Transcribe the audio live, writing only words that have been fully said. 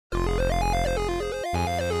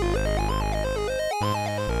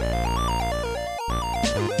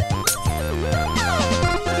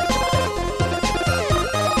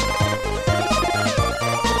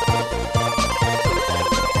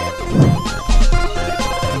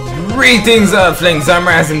Greetings, Earthlings, I'm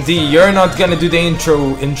RazMD. You're not gonna do the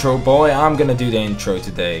intro boy. I'm gonna do the intro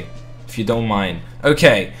today, if you don't mind.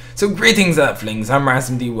 Okay, so greetings, Earthlings, I'm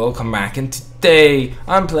RazMD. Welcome back, and today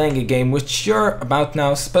I'm playing a game which you're about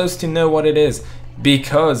now supposed to know what it is,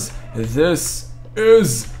 because this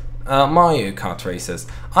is Mario Kart races.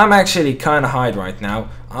 I'm actually kinda high right now.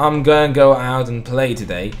 I'm gonna go out and play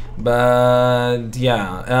today, but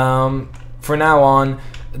yeah, for now on,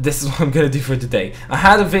 this is what I'm gonna do for today. I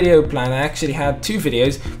had a video planned. I actually had two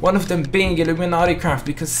videos, one of them being Illuminati Craft,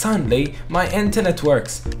 because suddenly my internet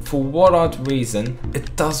works. For what odd reason,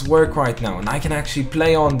 it does work right now, and I can actually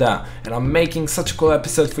play on that. And I'm making such a cool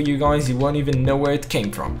episode for you guys, you won't even know where it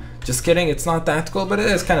came from. Just kidding, it's not that cool, but it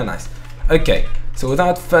is kinda nice. Okay, so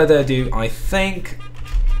without further ado, I think...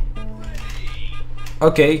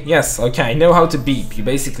 Okay, yes, okay, I know how to beep. You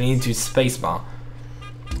basically need to spacebar.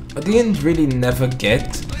 I didn't really never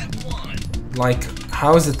get, like,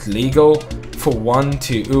 how is it legal for one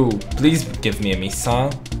to, ooh, please give me a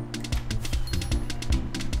missile.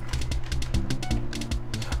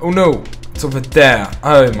 Oh no, it's over there,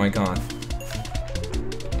 oh my god.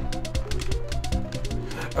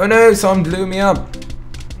 Oh no, someone blew me up.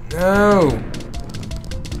 No.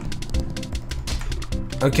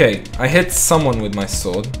 Okay, I hit someone with my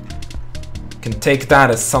sword. Can take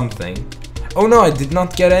that as something. Oh no, I did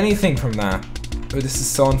not get anything from that. Oh, this is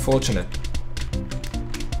so unfortunate.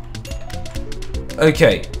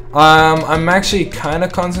 Okay, I'm actually kind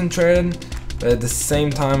of concentrated, but at the same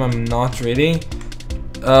time I'm not really.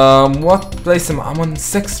 What place am I? I'm on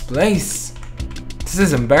 6th place. This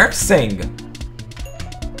is embarrassing.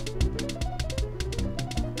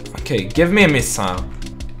 Okay, give me a missile.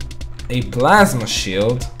 A plasma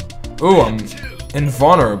shield. Ooh, I'm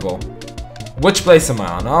invulnerable. Which place am I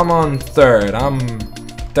on? I'm on 3rd. I'm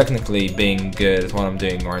technically being good at what I'm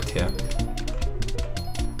doing right here.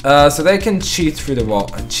 So they can cheat through the wall.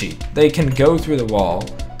 They can go through the wall.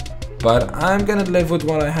 But I'm gonna live with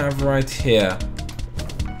what I have right here.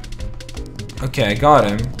 Okay, I got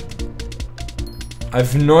him.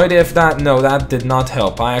 I've no idea if that... No, that did not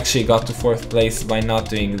help. I actually got to 4th place by not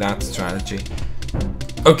doing that strategy.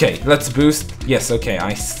 Okay, let's boost. Yes, okay,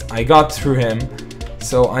 I got through him.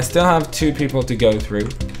 So I still have 2 people to go through.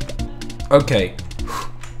 Okay.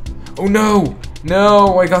 Oh no!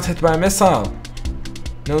 No, I got hit by a missile.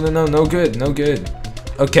 No, no, no, no good, no good.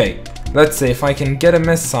 Okay, let's see if I can get a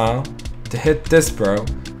missile to hit this bro.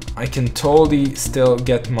 I can totally still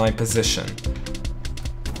get my position.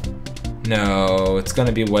 No, it's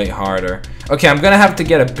gonna be way harder. Okay, I'm gonna have to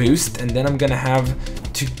get a boost, and then I'm gonna have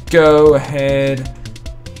to go ahead.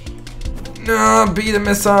 No, beat a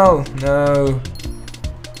missile. No.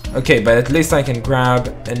 Okay, but at least I can grab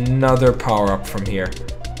another power-up from here.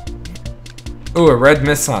 Ooh, a red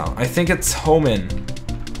missile. I think it's Homin.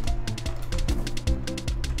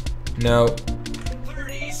 No.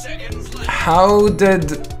 30 seconds left. How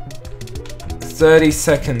did 30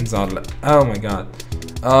 seconds are left? Oh my god.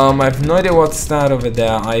 I have no idea what's that over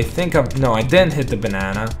there. I think no, I didn't hit the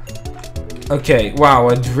banana. Okay, wow,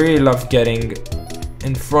 I'd really love getting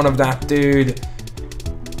in front of that dude.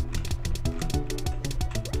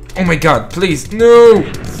 Oh my god, please, no!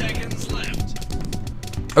 10 seconds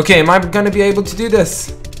left. Okay, am I gonna be able to do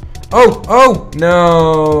this? Oh, oh,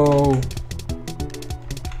 no!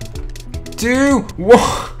 Dude,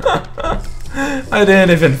 what? I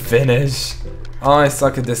didn't even finish. Oh, I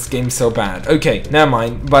suck at this game so bad. Okay, never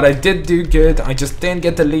mind, but I did do good. I just didn't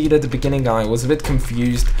get the lead at the beginning. I was a bit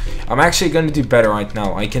confused. I'm actually gonna do better right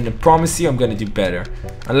now. I can promise you I'm gonna do better.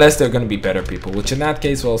 Unless they're gonna be better people, which in that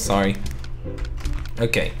case, well, sorry.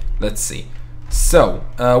 Okay, let's see. So,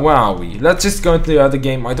 where are we? Let's just go into the other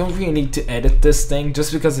game. I don't really need to edit this thing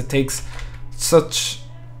just because it takes such...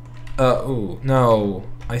 ooh, no.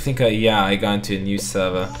 I think yeah, I got into a new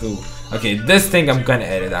server. Ooh. Okay, this thing I'm gonna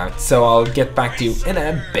edit out, so I'll get back to you in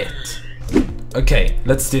a bit. Okay,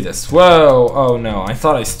 let's do this. Whoa, oh no, I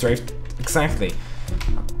thought I strafed. Exactly.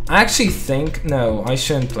 I actually think, no, I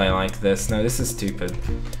shouldn't play like this. No, this is stupid.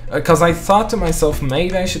 Because I thought to myself,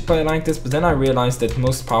 maybe I should play like this, but then I realized that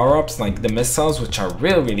most power-ups, like the missiles, which are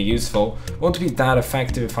really, really useful, won't be that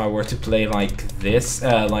effective if I were to play like this,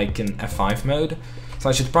 like in F5 mode. So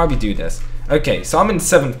I should probably do this. Okay, so I'm in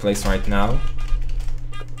 7th place right now.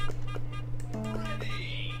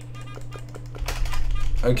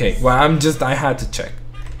 Okay, well, I had to check.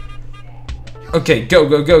 Okay, go,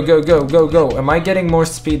 go, go, go, go, go, go. Am I getting more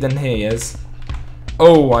speed than he is?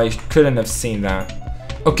 Oh, I couldn't have seen that.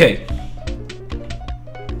 Okay.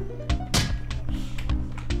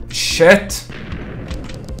 Shit.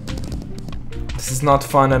 This is not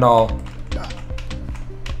fun at all.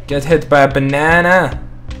 Get hit by a banana.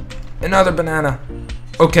 Another banana.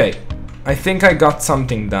 Okay, I think I got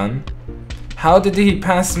something done. How did he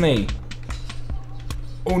pass me?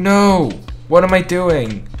 Oh no! What am I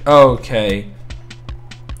doing? Okay.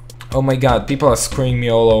 Oh my god, people are screwing me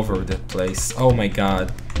all over the place. Oh my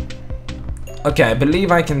god. Okay, I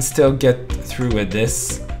believe I can still get through with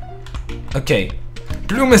this. Okay.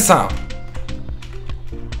 Blue missile!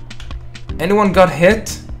 Anyone got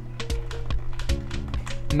hit?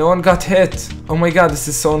 No one got hit. Oh my god, this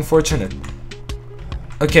is so unfortunate.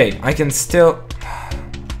 Okay, I can still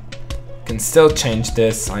change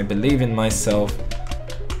this. I believe in myself.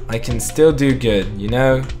 I can still do good, you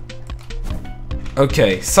know?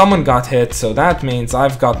 Okay, someone got hit, so that means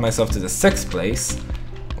I've got myself to the 6th place,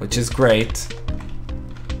 which is great.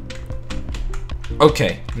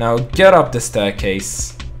 Okay, now get up the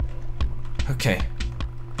staircase. Okay.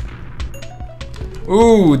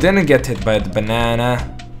 Ooh, didn't get hit by the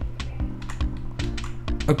banana.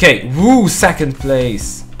 Okay, woo, 2nd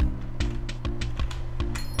place.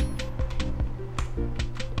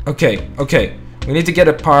 Okay, okay. We need to get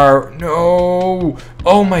a power. No!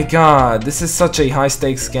 Oh my god, this is such a high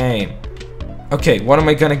stakes game. Okay, what am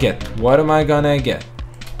I gonna get? What am I gonna get?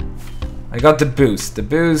 I got the boost. The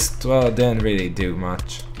boost, well, didn't really do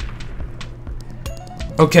much.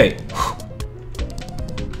 Okay.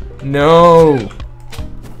 No!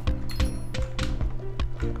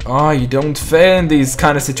 Oh, you don't fail in these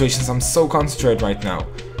kind of situations. I'm so concentrated right now.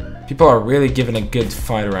 People are really giving a good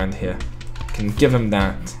fight around here. I can give them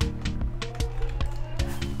that.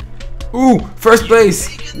 Ooh, 1st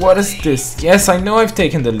place! What is this? Yes, I know I've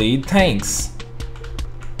taken the lead. Thanks.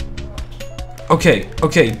 Okay,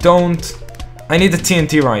 okay, don't... I need the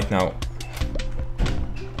TNT right now.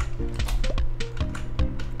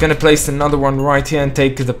 Gonna place another one right here and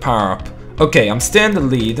take the power up. Okay, I'm still in the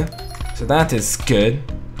lead, so that is good.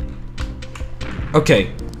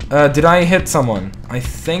 Okay, did I hit someone? I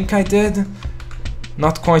think I did.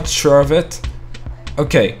 Not quite sure of it.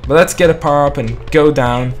 Okay, but let's get a power up and go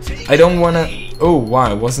down. I don't wanna... Oh,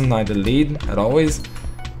 why? Wasn't I the lead as always?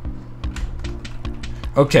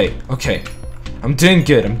 Okay, okay. I'm doing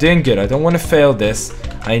good, I'm doing good. I don't want to fail this.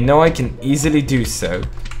 I know I can easily do so.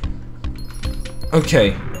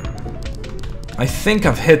 Okay. I think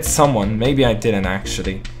I've hit someone. Maybe I didn't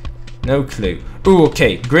actually. No clue. Ooh,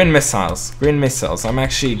 okay. Green missiles. Green missiles. I'm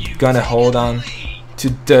actually gonna hold on to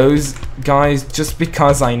those guys just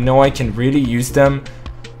because I know I can really use them.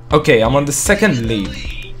 Okay, I'm on the 2nd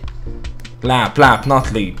lead. Lap,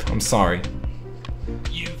 not lead. I'm sorry.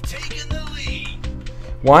 You've taken the lead.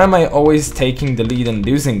 Why am I always taking the lead and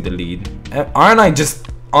losing the lead? Aren't I just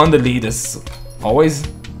on the lead as always?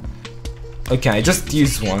 Okay, I just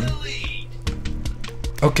used one.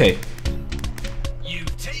 Okay.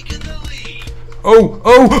 You've taken the lead.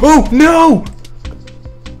 Oh, no!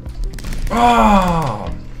 Oh,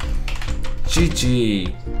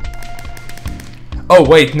 GG. Oh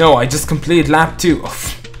wait, no, I just completed lap 2.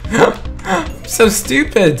 So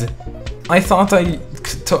stupid. I thought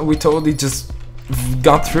we totally just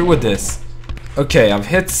got through with this. Okay, I've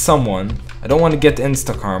hit someone. I don't want to get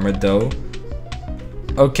insta armored though.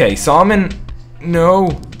 Okay, so I'm in...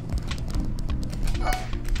 No.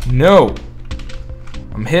 No.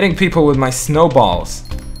 I'm hitting people with my snowballs.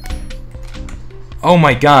 Oh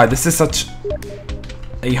my god, this is such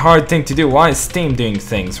a hard thing to do. Why is Steam doing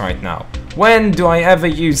things right now? When do I ever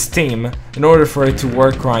use Steam in order for it to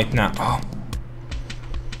work right now? Oh.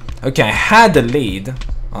 Okay, I had the lead.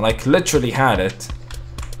 I like literally had it.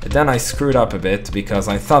 But then I screwed up a bit because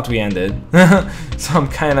I thought we ended. So I'm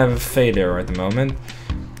kind of a failure at the moment.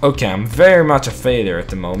 Okay, I'm very much a failure at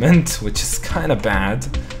the moment, which is kind of bad.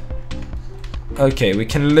 Okay, we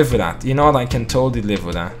can live with that. You know what? I can totally live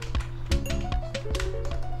with that.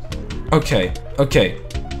 Okay, okay.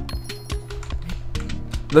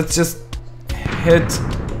 Let's just hit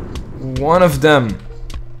one of them.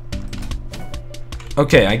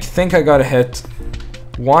 Okay, I think I got a hit.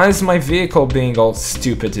 Why is my vehicle being all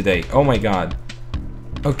stupid today? Oh my god.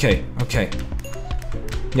 Okay, okay.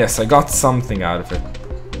 Yes, I got something out of it.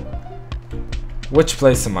 Which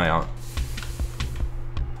place am I on?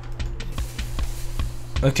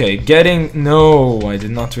 Okay, getting... No, I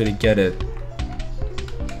did not really get it.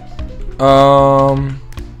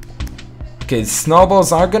 Okay,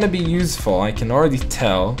 snowballs are gonna be useful, I can already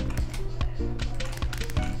tell.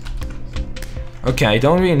 Okay, I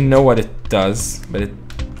don't really know what it does, but it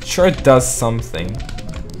sure does something.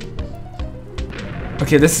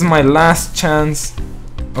 Okay, this is my last chance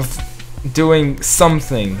of doing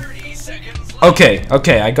something. Okay,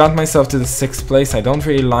 okay, I got myself to the 6th place. I don't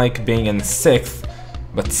really like being in 6th,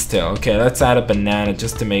 but still. Okay, let's add a banana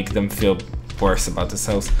just to make them feel worse about this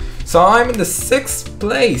house. So I'm in the 6th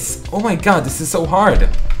place. Oh my god, this is so hard.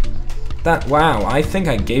 Wow, I think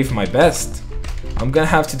I gave my best. I'm gonna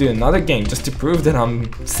have to do another game just to prove that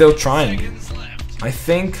I'm still trying. Seconds left. I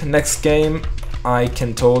think next game I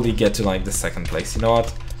can totally get to like the 2nd place. You know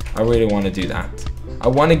what? I really want to do that. I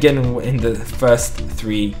want to get in the first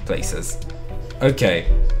 3 places. Okay.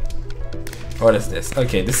 What is this?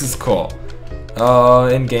 Okay, this is cool.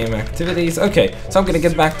 In-game activities. Okay, so I'm gonna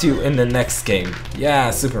get back to you in the next game.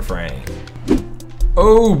 Yeah, Super Frame.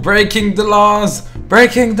 Oh, breaking the laws!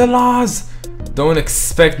 Breaking the laws! Don't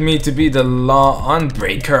expect me to be the law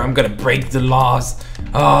unbreaker. I'm gonna break the laws.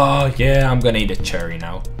 Oh, yeah, I'm gonna eat a cherry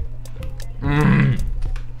now.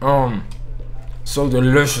 So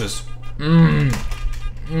delicious.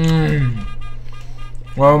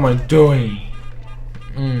 What am I doing?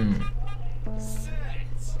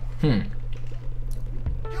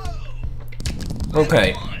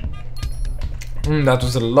 Okay. That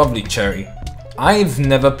was a lovely cherry. I've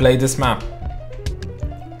never played this map.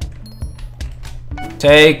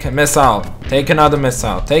 Take a missile. Take another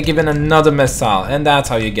missile. Take even another missile. And that's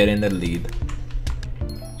how you get in the lead.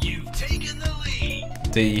 You've taken the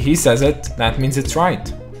lead. He says it. That means it's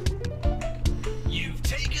right. You've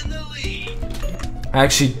taken the lead. I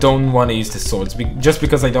actually don't want to use the swords. Just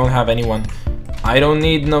because I don't have anyone. I don't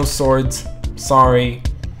need no swords. Sorry.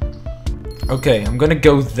 Okay, I'm gonna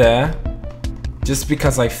go there. Just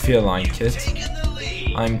because I feel like it. Taken the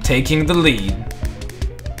lead. I'm taking the lead.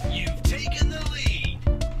 You've taken the lead.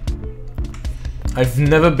 I've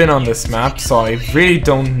never been on this map, so I really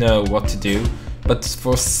don't know what to do. But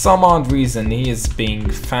for some odd reason, he is being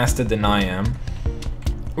faster than I am.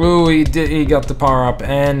 Ooh, he got the power up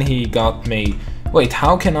and he got me. Wait,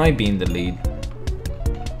 how can I be in the lead?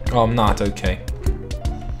 Oh, I'm not, okay.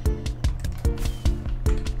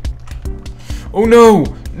 Oh no!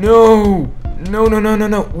 No! No, no, no, no,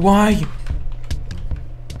 no. Why?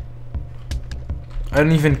 I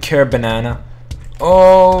don't even care, banana.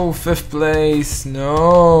 Oh, 5th place.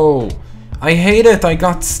 No. I hate it. I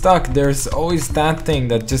got stuck. There's always that thing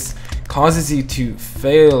that just causes you to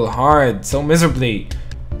fail hard so miserably.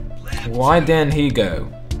 Why didn't he go?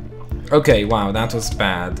 Okay, wow, that was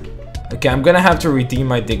bad. Okay, I'm gonna have to redeem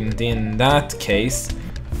my dignity in that case.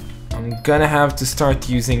 I'm gonna have to start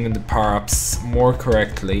using the power-ups more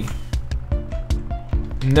correctly.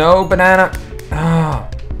 No, banana! Ah.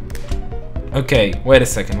 Okay, wait a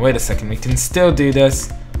second, wait a second. We can still do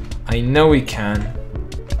this. I know we can.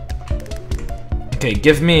 Okay,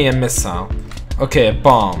 give me a missile. Okay, a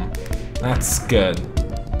bomb. That's good.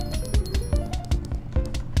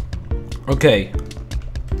 Okay.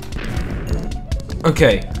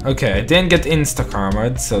 Okay, okay, I didn't get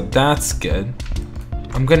insta-armored, so that's good.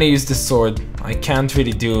 I'm gonna use the sword. I can't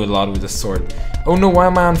really do a lot with the sword. Oh no, why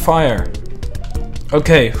am I on fire?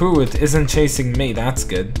 Okay, it isn't chasing me, that's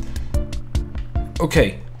good.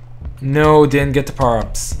 Okay. No, didn't get the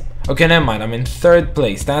power-ups. Okay, never mind, I'm in 3rd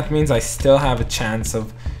place. That means I still have a chance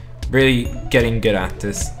of really getting good at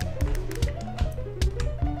this.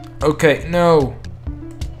 Okay, no.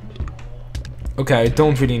 Okay, I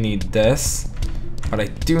don't really need this. But I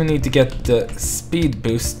do need to get the speed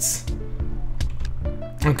boosts.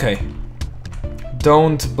 Okay.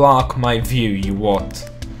 Don't block my view, you what?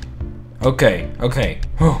 Okay, okay.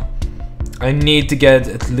 Oh. I need to get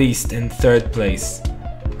at least in 3rd place.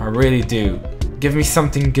 I really do. Give me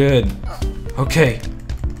something good. Okay.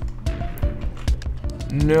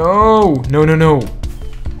 No! No, no, no.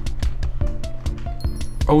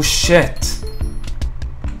 Oh shit.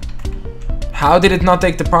 How did it not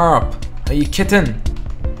take the power up? Are you kidding?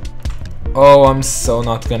 Oh, I'm so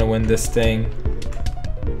not gonna win this thing.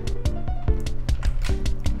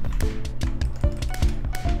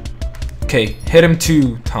 Okay, hit him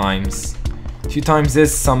 2 times. 2 times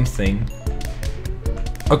is something.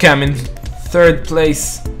 Okay, I'm in 3rd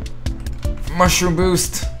place. Mushroom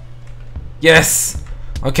boost. Yes.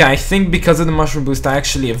 Okay, I think because of the mushroom boost, I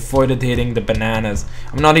actually avoided hitting the bananas.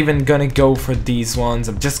 I'm not even gonna go for these ones.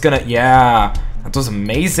 I'm just gonna... Yeah, that was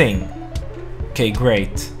amazing. Okay,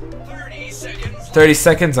 great. 30 seconds. 30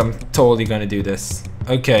 seconds, I'm totally gonna do this.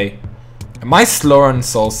 Okay. Am I slower on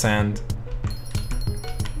soul sand?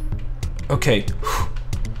 Okay.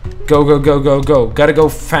 Go, go, go, go, go. Gotta go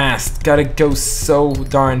fast. Gotta go so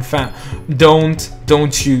darn fast.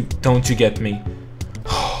 Don't you get me.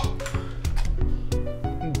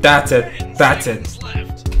 That's it. That's it.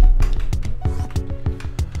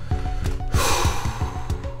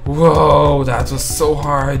 Whoa, that was so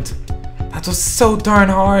hard. That was so darn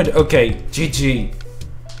hard. Okay, GG.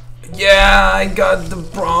 Yeah, I got the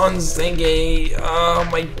bronze thingy. Oh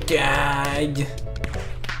my god.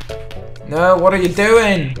 No, what are you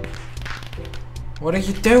doing? What are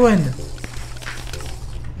you doing?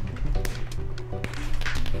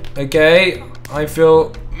 Okay, I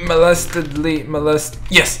feel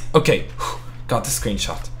Yes, okay. Got the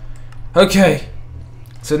screenshot. Okay.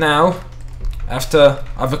 So now, after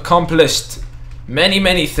I've accomplished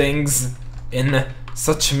many things in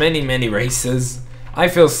such many races, I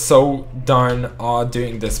feel so darn odd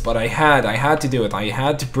doing this, but I had to do it. I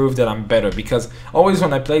had to prove that I'm better, because always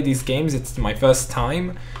when I play these games, it's my first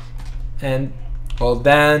time, and well,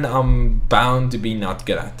 then I'm bound to be not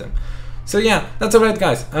good at them. So yeah, that's alright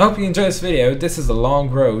guys. I hope you enjoyed this video. This is a long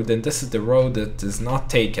road, and this is the road that is not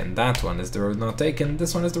taken. That one is the road not taken.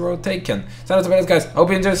 This one is the road taken. So that's alright guys. I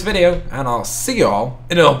hope you enjoyed this video, and I'll see you all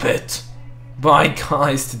in a little bit. Bye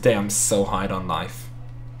guys. Today I'm so high on life.